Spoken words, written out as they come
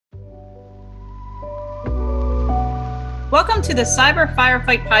Welcome to the Cyber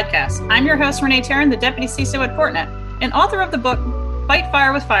Firefight Podcast. I'm your host, Renee Tarrin, the Deputy CISO at Fortinet, and author of the book, Fight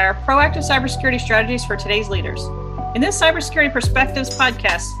Fire with Fire, Proactive Cybersecurity Strategies for Today's Leaders. In this Cybersecurity Perspectives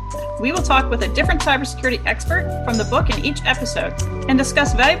podcast, we will talk with a different cybersecurity expert from the book in each episode and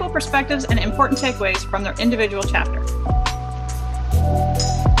discuss valuable perspectives and important takeaways from their individual chapter.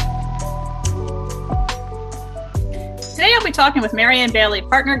 Today, I'll be talking with Marianne Bailey,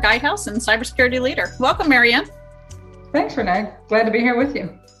 partner Guidehouse and cybersecurity leader. Welcome, Marianne. Thanks, Renee. Glad to be here with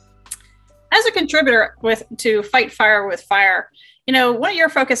you. As a contributor to Fight Fire with Fire, one of your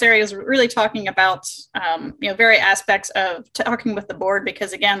focus areas is really talking about, various aspects of talking with the board,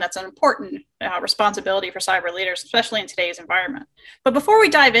 because again, that's an important responsibility for cyber leaders, especially in today's environment. But before we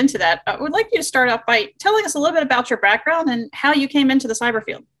dive into that, I would like you to start off by telling us a little bit about your background and how you came into the cyber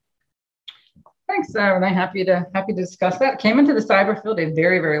field. Thanks, Renee. Happy to discuss that. Came into the cyber field a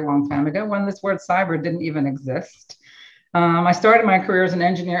very, very long time ago when this word cyber didn't even exist. I started my career as an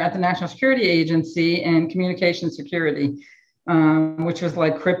engineer at the National Security Agency in communication security, which was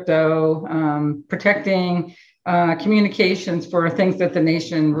like crypto, protecting communications for things that the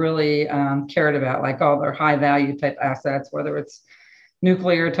nation really cared about, like all their high value type assets, whether it's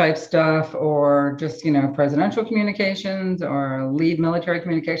nuclear type stuff or just, presidential communications or lead military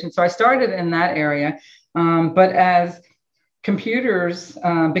communications. So I started in that area. But as computers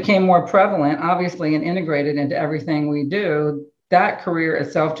became more prevalent, obviously, and integrated into everything we do, that career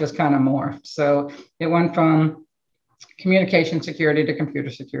itself just kind of morphed. So it went from communication security to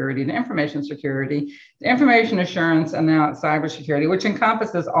computer security to information security to information assurance, and now it's cybersecurity, which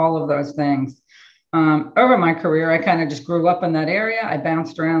encompasses all of those things. Over my career, I kind of just grew up in that area. I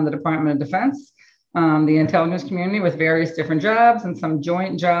bounced around the Department of Defense, the intelligence community with various different jobs and some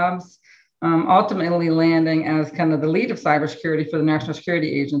joint jobs. Ultimately landing as kind of the lead of cybersecurity for the National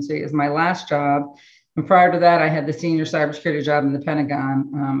Security Agency is my last job. And prior to that, I had the senior cybersecurity job in the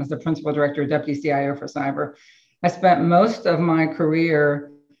Pentagon as the principal director, deputy CIO for cyber. I spent most of my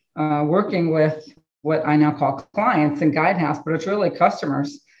career working with what I now call clients and Guidehouse, but it's really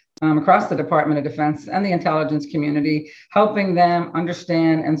customers across the Department of Defense and the intelligence community, helping them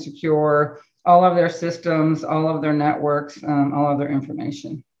understand and secure all of their systems, all of their networks, all of their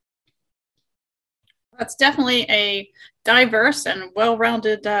information. That's definitely a diverse and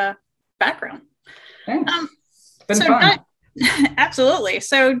well-rounded background. Thanks. It's been fun. Absolutely.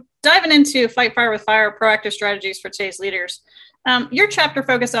 So diving into Fight Fire with Fire, proactive strategies for today's leaders, your chapter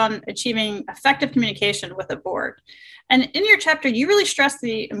focused on achieving effective communication with the board. And in your chapter, you really stress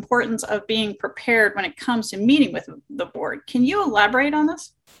the importance of being prepared when it comes to meeting with the board. Can you elaborate on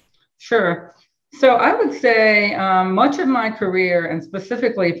this? Sure. So I would say much of my career, and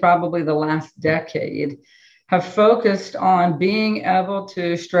specifically probably the last decade, have focused on being able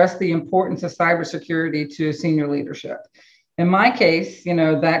to stress the importance of cybersecurity to senior leadership. In my case,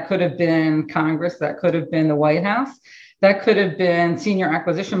 that could have been Congress, that could have been the White House, that could have been senior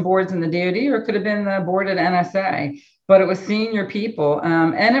acquisition boards in the DoD, or it could have been the board at NSA. But it was senior people,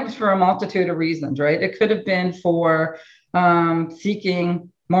 and it was for a multitude of reasons, right? It could have been for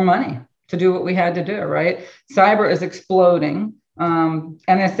seeking more money to do what we had to do, right? Cyber is exploding.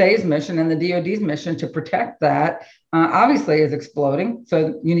 NSA's mission and the DoD's mission to protect that obviously is exploding.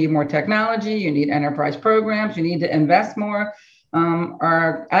 So you need more technology, you need enterprise programs, you need to invest more.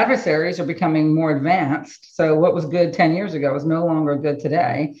 Our adversaries are becoming more advanced. So what was good 10 years ago is no longer good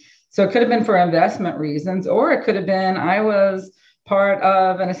today. So it could have been for investment reasons, or it could have been I was part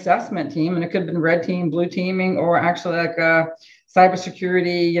of an assessment team, and it could have been red team, blue teaming, or actually like a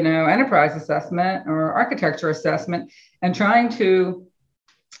cybersecurity, enterprise assessment or architecture assessment, and trying to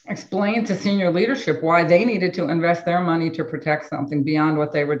explain to senior leadership why they needed to invest their money to protect something beyond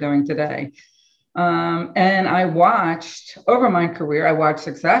what they were doing today. And I watched over my career, I watched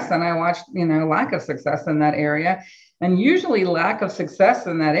success and I watched, lack of success in that area. And usually lack of success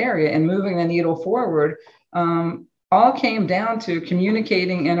in that area and moving the needle forward all came down to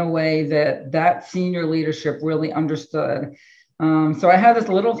communicating in a way that senior leadership really understood. So I had this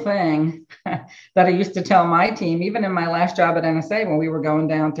little thing that I used to tell my team, even in my last job at NSA, when we were going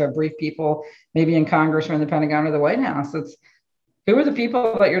down to brief people, maybe in Congress or in the Pentagon or the White House. It's who are the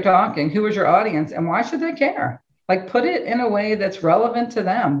people that you're talking? Who is your audience? And why should they care? Like, put it in a way that's relevant to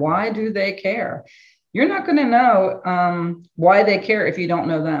them. Why do they care? You're not going to know why they care if you don't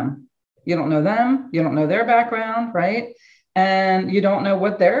know them. You don't know them. You don't know their background, right? And you don't know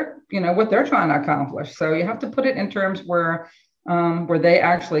what they're trying to accomplish. So you have to put it in terms where they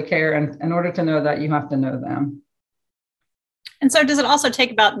actually care. And in order to know that, you have to know them. And so does it also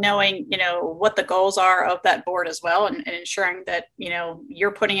take about knowing, what the goals are of that board as well, and ensuring that,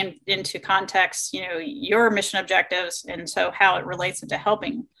 you're putting into context, your mission objectives, and so how it relates into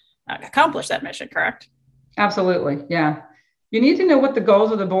helping accomplish that mission, correct? Absolutely. Yeah. You need to know what the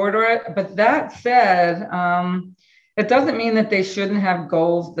goals of the board are. But that said, it doesn't mean that they shouldn't have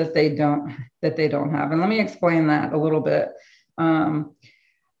goals that they don't have. And let me explain that a little bit.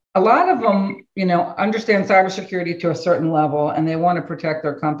 A lot of them, understand cybersecurity to a certain level, and they want to protect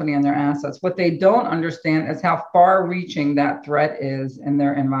their company and their assets. What they don't understand is how far-reaching that threat is in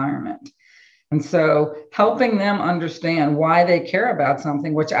their environment. And so helping them understand why they care about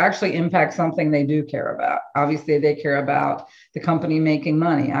something, which actually impacts something they do care about. Obviously, they care about the company making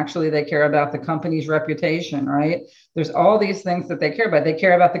money. Actually, they care about the company's reputation, right? There's all these things that they care about. They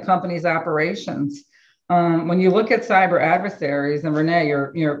care about the company's operations. When you look at cyber adversaries, and Renee,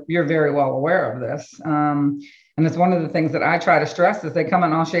 you're very well aware of this, and it's one of the things that I try to stress is they come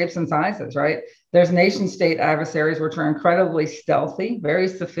in all shapes and sizes, right? There's nation state adversaries, which are incredibly stealthy, very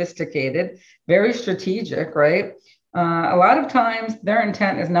sophisticated, very strategic, right? A lot of times their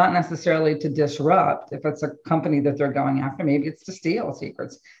intent is not necessarily to disrupt. If it's a company that they're going after, maybe it's to steal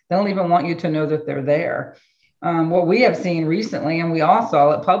secrets. They don't even want you to know that they're there. What we have seen recently, and we all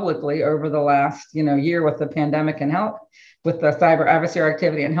saw it publicly over the last year with the pandemic and health, with the cyber adversary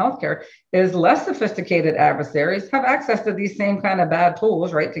activity in healthcare, is less sophisticated adversaries have access to these same kind of bad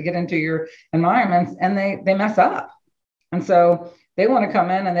tools, right, to get into your environments, and they mess up. And so they want to come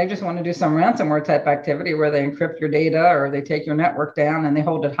in and they just want to do some ransomware type activity where they encrypt your data or they take your network down and they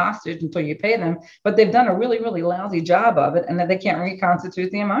hold it hostage until you pay them. But they've done a really, really lousy job of it, and that they can't reconstitute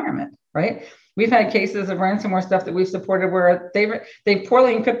the environment, right? We've had cases of ransomware stuff that we've supported where they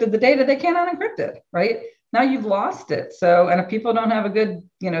poorly encrypted the data. They can't unencrypt it, right? Now you've lost it. So, and if people don't have a good,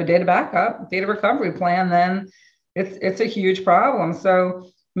 data backup, data recovery plan, then it's a huge problem.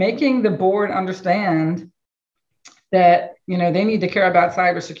 So making the board understand that, they need to care about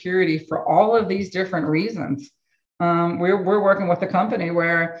cybersecurity for all of these different reasons. We're working with a company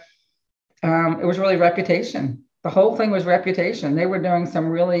where it was really reputation. The whole thing was reputation. They were doing some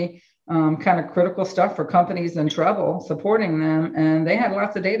really kind of critical stuff for companies in trouble, supporting them. And they had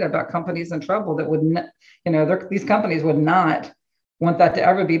lots of data about companies in trouble that would, these companies would not want that to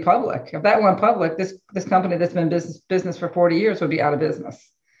ever be public. If that went public, this company that's been business for 40 years would be out of business.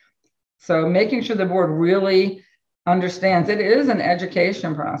 So making sure the board really understands it is an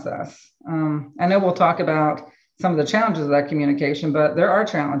education process. I know we'll talk about some of the challenges of that communication, but there are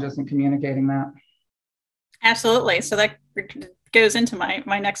challenges in communicating that. Absolutely. So that goes into my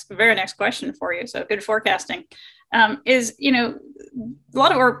very next question for you. So good forecasting is, a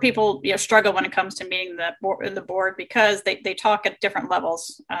lot of our people, struggle when it comes to meeting the board because they talk at different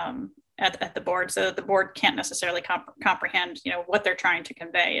levels at the board. So the board can't necessarily comprehend, what they're trying to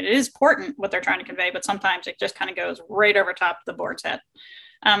convey. It is important what they're trying to convey, but sometimes it just kind of goes right over top of the board's head.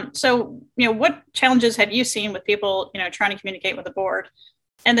 So, what challenges have you seen with people, trying to communicate with the board?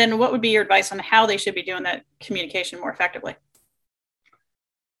 And then what would be your advice on how they should be doing that communication more effectively?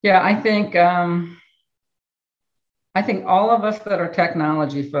 Yeah, I think all of us that are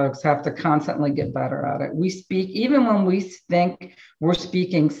technology folks have to constantly get better at it. We speak, even when we think we're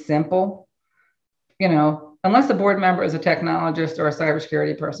speaking simple, unless a board member is a technologist or a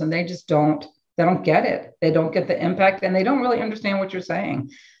cybersecurity person, they don't get it. They don't get the impact, and they don't really understand what you're saying.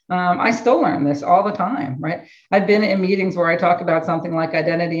 I still learn this all the time, right? I've been in meetings where I talk about something like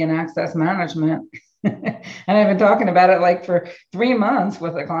identity and access management. And I've been talking about it like for 3 months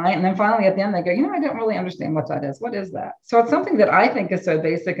with a client. And then finally at the end, they go, I don't really understand what that is. What is that? So it's something that I think is so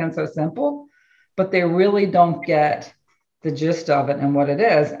basic and so simple, but they really don't get the gist of it and what it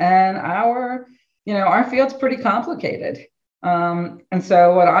is. And our field's pretty complicated. And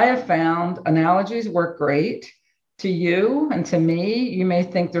so what I have found, analogies work great. To you and to me, you may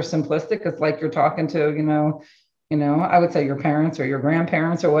think they're simplistic. It's like you're talking to, I would say your parents or your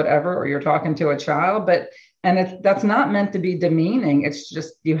grandparents or whatever, or you're talking to a child, that's not meant to be demeaning. It's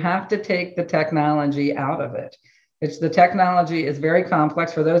just, you have to take the technology out of it. The technology is very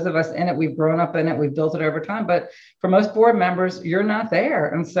complex. For those of us in it, we've grown up in it, we've built it over time, but for most board members, you're not there.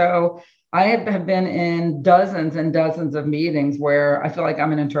 And so I have been in dozens and dozens of meetings where I feel like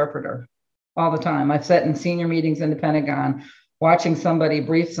I'm an interpreter all the time. I've sat in senior meetings in the Pentagon, watching somebody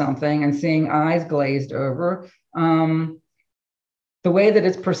brief something and seeing eyes glazed over. The way that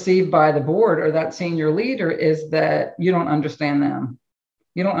it's perceived by the board or that senior leader is that you don't understand them.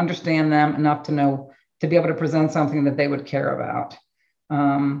 You don't understand them enough to be able to present something that they would care about.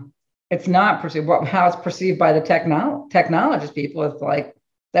 It's not perceived, how it's perceived by the technologist people. It's like,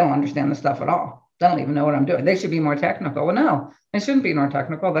 they don't understand the stuff at all. They don't even know what I'm doing. They should be more technical. Well, no, It shouldn't be nor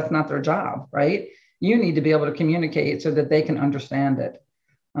technical. That's not their job, right? You need to be able to communicate so that they can understand it.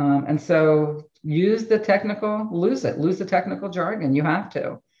 And so use the technical, lose the technical jargon. You have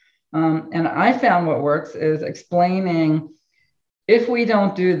to. And I found what works is explaining, if we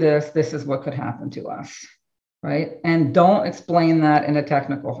don't do this, this is what could happen to us, right? And don't explain that in a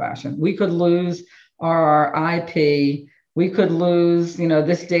technical fashion. We could lose our IP. We could lose,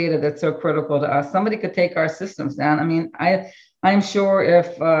 this data that's so critical to us. Somebody could take our systems down. I mean, I'm sure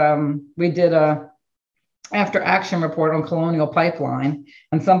if we did a after action report on Colonial Pipeline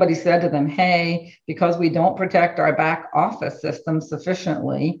and somebody said to them, hey, because we don't protect our back office system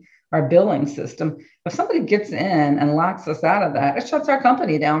sufficiently, our billing system, if somebody gets in and locks us out of that, it shuts our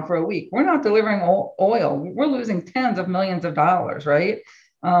company down for a week. We're not delivering oil. We're losing tens of millions of dollars, right?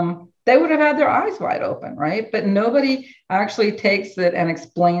 They would have had their eyes wide open, right? But nobody actually takes it and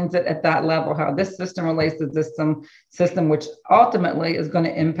explains it at that level, how this system relates to this system, which ultimately is going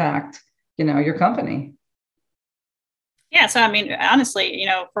to impact, your company. Yeah. So, I mean, honestly,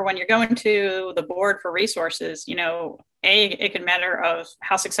 for when you're going to the board for resources, it can matter of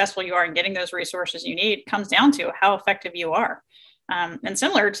how successful you are in getting those resources you need. It comes down to how effective you are. And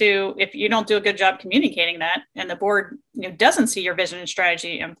similar to if you don't do a good job communicating that and the board doesn't see your vision and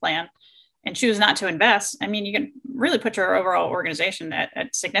strategy and plan and choose not to invest, I mean, you can really put your overall organization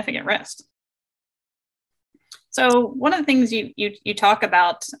at significant risk. So one of the things you talk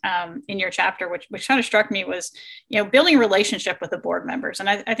about in your chapter, which kind of struck me, was building a relationship with the board members, and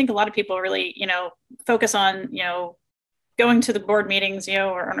I think a lot of people really focus on going to the board meetings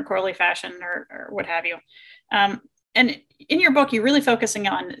or in a quarterly fashion or what have you. And in your book, you're really focusing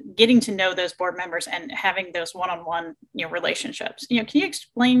on getting to know those board members and having those one-on-one relationships. Can you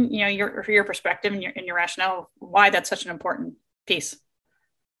explain your perspective and your rationale why that's such an important piece?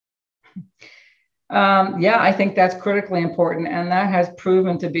 Yeah, I think that's critically important. And that has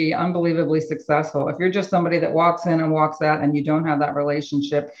proven to be unbelievably successful. If you're just somebody that walks in and walks out and you don't have that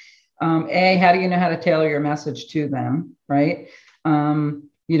relationship, how do you know how to tailor your message to them, right?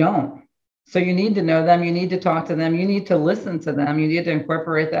 You don't. So you need to know them. You need to talk to them. You need to listen to them. You need to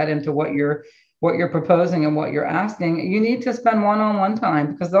incorporate that into what you're proposing and what you're asking. You need to spend one-on-one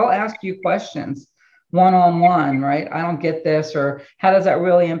time because they'll ask you questions. One-on-one, right? I don't get this, or how does that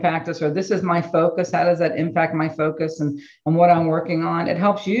really impact us? Or this is my focus. How does that impact my focus and what I'm working on? It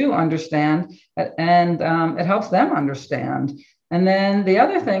helps you understand and it helps them understand. And then the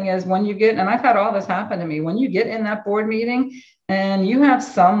other thing is when you get, and I've had all this happen to me, when you get in that board meeting and you have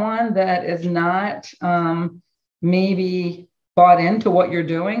someone that is not maybe bought into what you're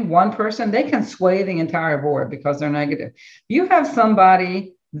doing, one person, they can sway the entire board because they're negative. You have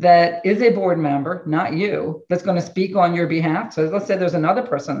somebody that is a board member, not you, that's going to speak on your behalf. So let's say there's another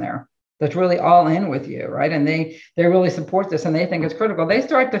person there that's really all in with you, right? And they really support this and they think it's critical. They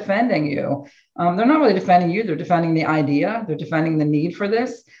start defending you. They're not really defending you. They're defending the idea. They're defending the need for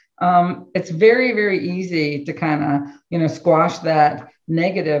this. It's very, very easy to kind of, squash that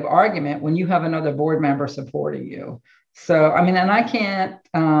negative argument when you have another board member supporting you. So, I mean, and I can't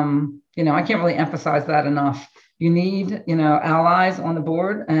really emphasize that enough. You need, allies on the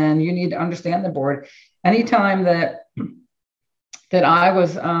board and you need to understand the board. Anytime that I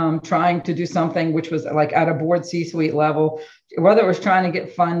was trying to do something which was like at a board C-suite level, whether it was trying to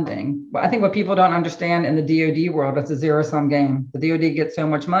get funding, I think what people don't understand in the DoD world, it's a zero-sum game. The DoD gets so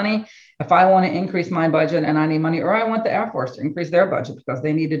much money. If I want to increase my budget and I need money, or I want the Air Force to increase their budget because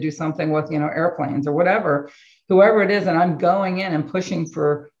they need to do something with, airplanes or whatever, whoever it is, and I'm going in and pushing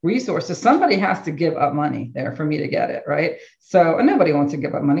for resources, somebody has to give up money there for me to get it, right? So, and nobody wants to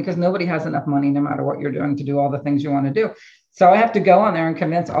give up money because nobody has enough money no matter what you're doing to do all the things you want to do. So I have to go on there and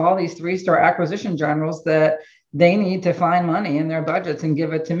convince all these 3-star acquisition generals that they need to find money in their budgets and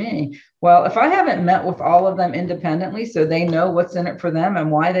give it to me. Well, if I haven't met with all of them independently so they know what's in it for them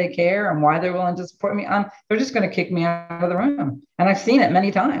and why they care and why they're willing to support me, they're just going to kick me out of the room. And I've seen it many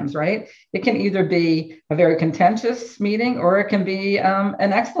times, right? It can either be a very contentious meeting or it can be an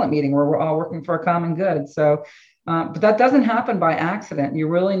excellent meeting where we're all working for a common good. So, but that doesn't happen by accident. You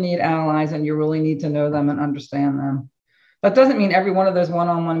really need allies and you really need to know them and understand them. That doesn't mean every one of those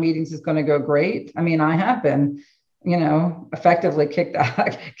one-on-one meetings is going to go great. I mean, I have been, effectively kicked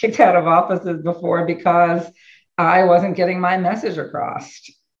out of offices before because I wasn't getting my message across.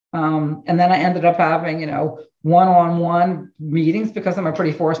 And then I ended up having, one-on-one meetings because I'm a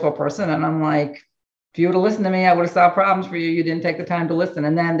pretty forceful person. And I'm like, if you would have listened to me, I would have solved problems for you. You didn't take the time to listen.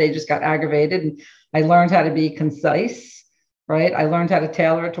 And then they just got aggravated. And I learned how to be concise. Right? I learned how to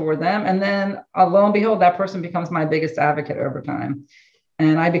tailor it toward them. And then lo and behold, that person becomes my biggest advocate over time.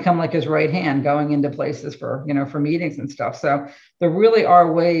 and I become like his right hand going into places for, for meetings and stuff. So there really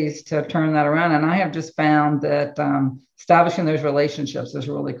are ways to turn that around. And I have just found that establishing those relationships is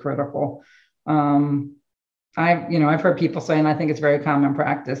really critical. I've heard people say, and I think it's very common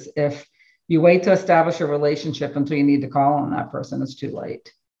practice, if you wait to establish a relationship until you need to call on that person, it's too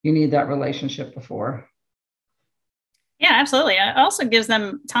late. You need that relationship before. Yeah, absolutely. It also gives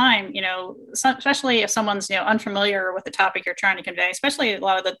them time, especially if someone's, unfamiliar with the topic you're trying to convey, especially a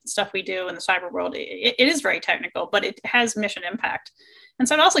lot of the stuff we do in the cyber world. It is very technical, but it has mission impact. And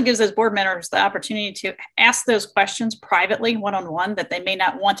so it also gives those board members the opportunity to ask those questions privately, one-on-one, that they may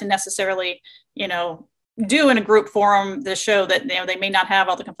not want to necessarily, do in a group forum to show that, they may not have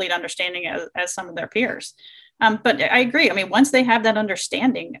all the complete understanding as some of their peers. But I agree. I mean, once they have that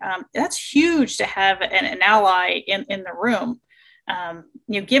understanding, that's huge to have an ally in the room,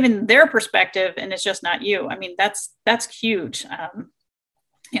 given their perspective, and it's just not you. I mean, that's huge.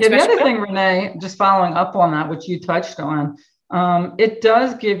 The other thing, Renee, just following up on that, which you touched on, it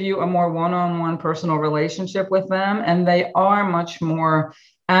does give you a more one-on-one personal relationship with them, and they are much more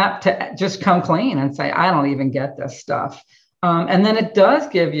apt to just come clean and say, I don't even get this stuff. And then it does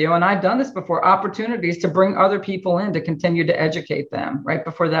give you, and I've done this before, opportunities to bring other people in to continue to educate them right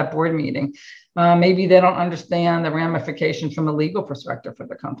before that board meeting. Maybe they don't understand the ramifications from a legal perspective for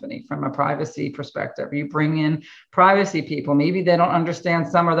the company, from a privacy perspective. You bring in privacy people. Maybe they don't understand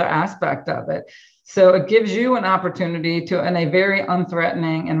some other aspect of it. So it gives you an opportunity to, in a very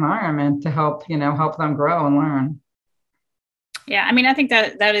unthreatening environment, to help them grow and learn. Yeah, I mean, I think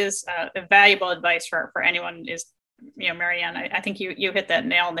that is valuable advice for anyone is, Marianne, I think you hit that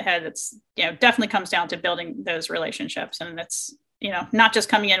nail on the head. It's, definitely comes down to building those relationships. And it's, not just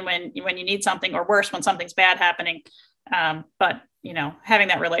coming in when you need something, or worse, when something's bad happening, but, having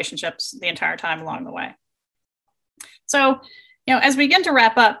that relationships the entire time along the way. So, as we begin to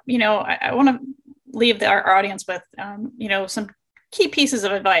wrap up, I want to leave our audience with, some key pieces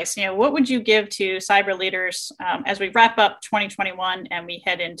of advice. What would you give to cyber leaders as we wrap up 2021 and we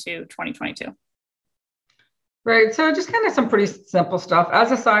head into 2022? Right. So just kind of some pretty simple stuff.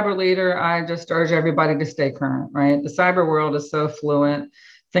 As a cyber leader, I just urge everybody to stay current, right? The cyber world is so fluent.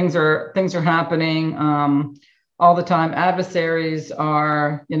 Things are happening all the time. Adversaries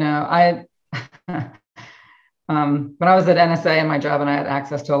are, when I was at NSA in my job and I had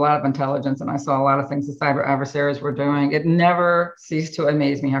access to a lot of intelligence and I saw a lot of things the cyber adversaries were doing, it never ceased to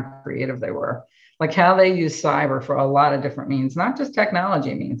amaze me how creative they were. Like how they use cyber for a lot of different means, not just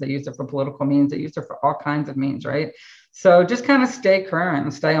technology means. They use it for political means. They use it for all kinds of means, right? So just kind of stay current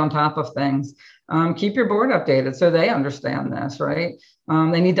and stay on top of things. Keep your board updated so they understand this, right?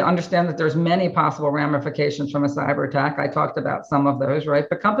 They need to understand that there's many possible ramifications from a cyber attack. I talked about some of those, right?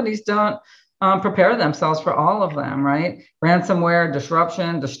 But companies don't prepare themselves for all of them, right? Ransomware,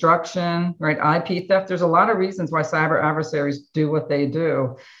 disruption, destruction, right? IP theft. There's a lot of reasons why cyber adversaries do what they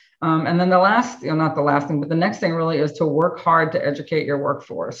do. And then the last, not the last thing, but the next thing really is to work hard to educate your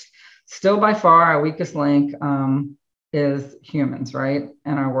workforce. Still by far our weakest link is humans, right?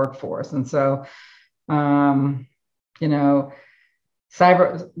 And our workforce. And so, cyber,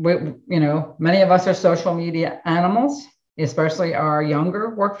 many of us are social media animals, especially our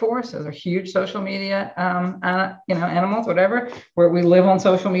younger workforce. Those are huge social media, animals, whatever, where we live on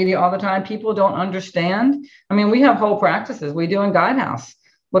social media all the time. People don't understand. I mean, we have whole practices we do in Guidehouse,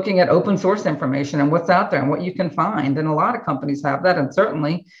 looking at open source information and what's out there and what you can find. And a lot of companies have that. And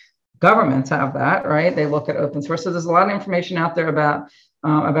certainly governments have that, right? They look at open source. So there's a lot of information out there about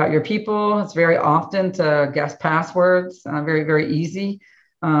your people. It's very often to guess passwords, very, very easy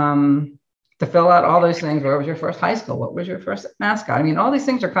to fill out all those things. Where was your first high school? What was your first mascot? I mean, all these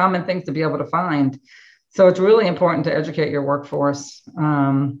things are common things to be able to find. So it's really important to educate your workforce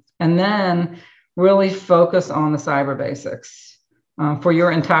and then really focus on the cyber basics. For your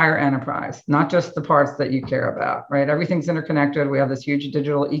entire enterprise, not just the parts that you care about, right? Everything's interconnected. We have this huge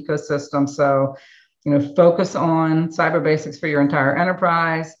digital ecosystem. So, focus on cyber basics for your entire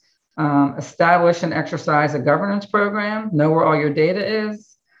enterprise, establish and exercise a governance program, know where all your data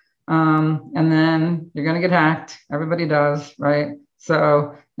is. And then you're going to get hacked. Everybody does, right?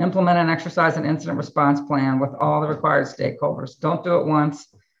 So implement and exercise an incident response plan with all the required stakeholders. Don't do it once,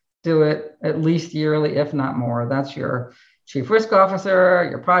 do it at least yearly, if not more. That's your chief risk officer,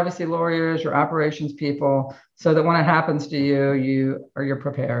 your privacy lawyers, your operations people, so that when it happens to you, you're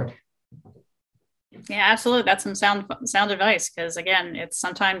prepared. Yeah, absolutely. That's some sound advice, because again, it's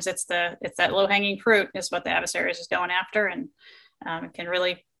that low hanging fruit is what the adversaries is going after, and it can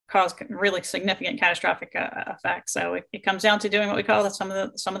really cause really significant catastrophic effects. So it comes down to doing what we call some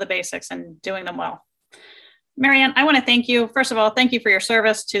of the basics and doing them well. Marianne, I want to thank you. First of all, thank you for your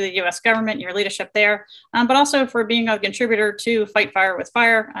service to the U.S. government, your leadership there, but also for being a contributor to Fight Fire with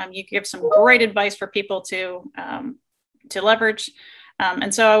Fire. You give some great advice for people to leverage.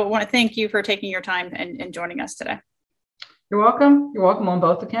 And so I want to thank you for taking your time and joining us today. You're welcome. You're welcome on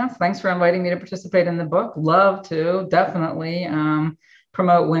both accounts. Thanks for inviting me to participate in the book. Love to definitely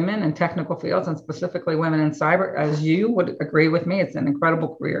promote women in technical fields and specifically women in cyber. As you would agree with me, it's an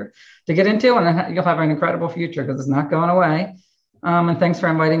incredible career to get into, and you'll have an incredible future because it's not going away. And thanks for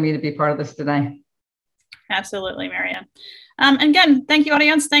inviting me to be part of this today. Absolutely, Marianne. And again, thank you,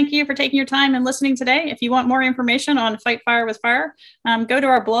 audience. Thank you for taking your time and listening today. If you want more information on Fight Fire with Fire, go to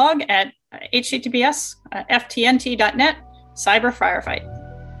our blog at https://ftnt.net cyber firefight.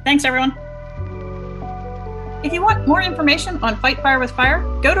 Thanks, everyone. If you want more information on Fight Fire with Fire,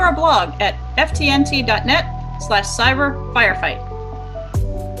 go to our blog at ftnt.net/cyber firefight.